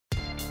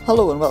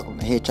Hello and welcome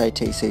to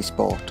HITC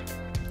Sport.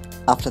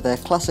 After their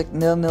classic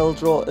 0-0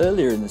 draw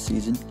earlier in the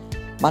season,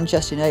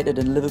 Manchester United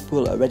and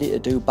Liverpool are ready to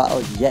do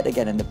battle yet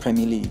again in the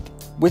Premier League.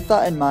 With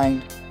that in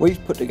mind,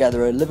 we've put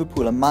together a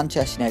Liverpool and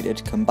Manchester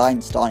United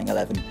combined starting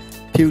 11,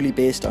 purely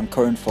based on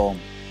current form.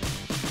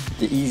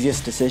 The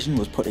easiest decision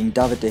was putting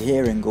David De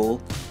Gea in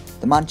goal.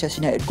 The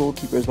Manchester United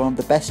goalkeeper is one of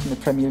the best in the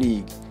Premier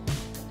League,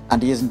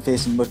 and he isn't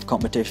facing much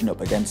competition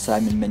up against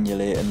Simon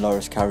Mignolet and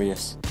Loris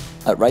Karius.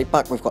 At right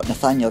back we've got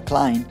Nathaniel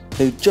Klein,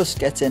 who just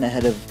gets in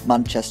ahead of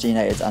Manchester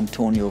United's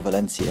Antonio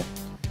Valencia.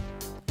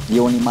 The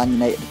only Man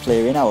United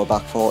player in our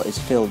back four is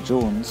Phil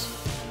Jones,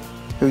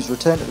 whose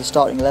return to the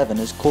starting 11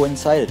 has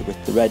coincided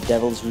with the Red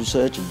Devils'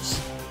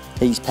 resurgence.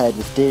 He's paired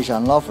with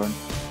Dejan Lovren,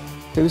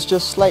 who's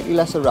just slightly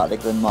less erratic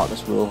than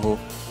Marcos Rojo,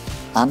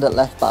 and at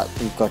left back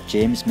we've got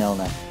James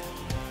Milner.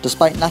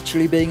 Despite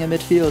naturally being a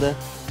midfielder,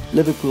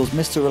 Liverpool's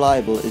Mr.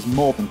 Reliable is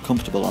more than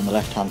comfortable on the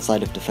left-hand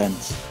side of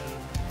defence.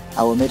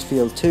 Our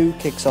midfield too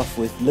kicks off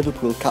with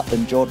Liverpool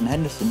captain Jordan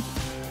Henderson,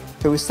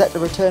 who is set to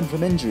return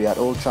from injury at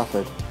Old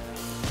Trafford.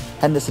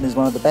 Henderson is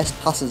one of the best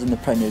passers in the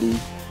Premier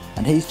League,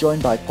 and he's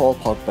joined by Paul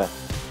Pogba.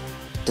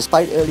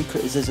 Despite early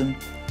criticism,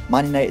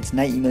 Man United's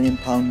 £90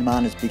 million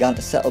man has begun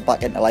to settle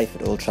back into life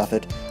at Old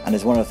Trafford and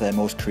is one of their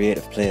most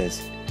creative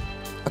players.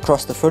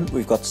 Across the front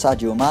we've got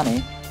Sadio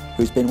Mane,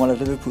 who's been one of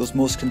Liverpool's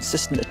most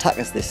consistent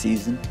attackers this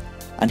season,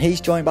 and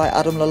he's joined by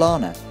Adam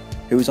Lallana,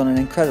 who is on an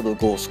incredible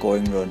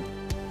goal-scoring run,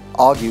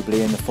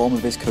 arguably in the form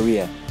of his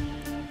career.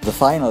 The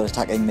final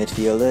attacking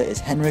midfielder is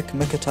Henrik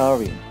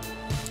Mkhitaryan.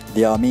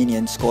 The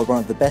Armenian scored one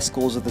of the best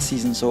goals of the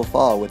season so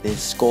far with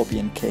his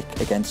scorpion kick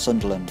against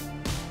Sunderland.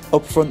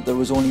 Up front there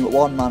was only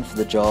one man for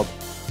the job,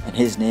 and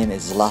his name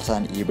is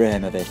Zlatan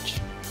Ibrahimovic.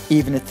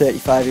 Even at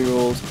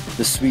 35-year-old,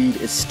 the Swede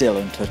is still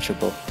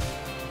untouchable.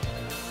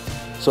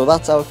 So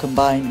that's our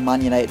combined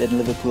Man United and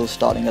Liverpool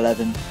starting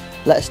 11.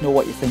 Let us know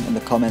what you think in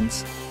the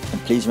comments, and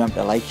please remember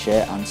to like,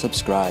 share and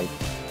subscribe.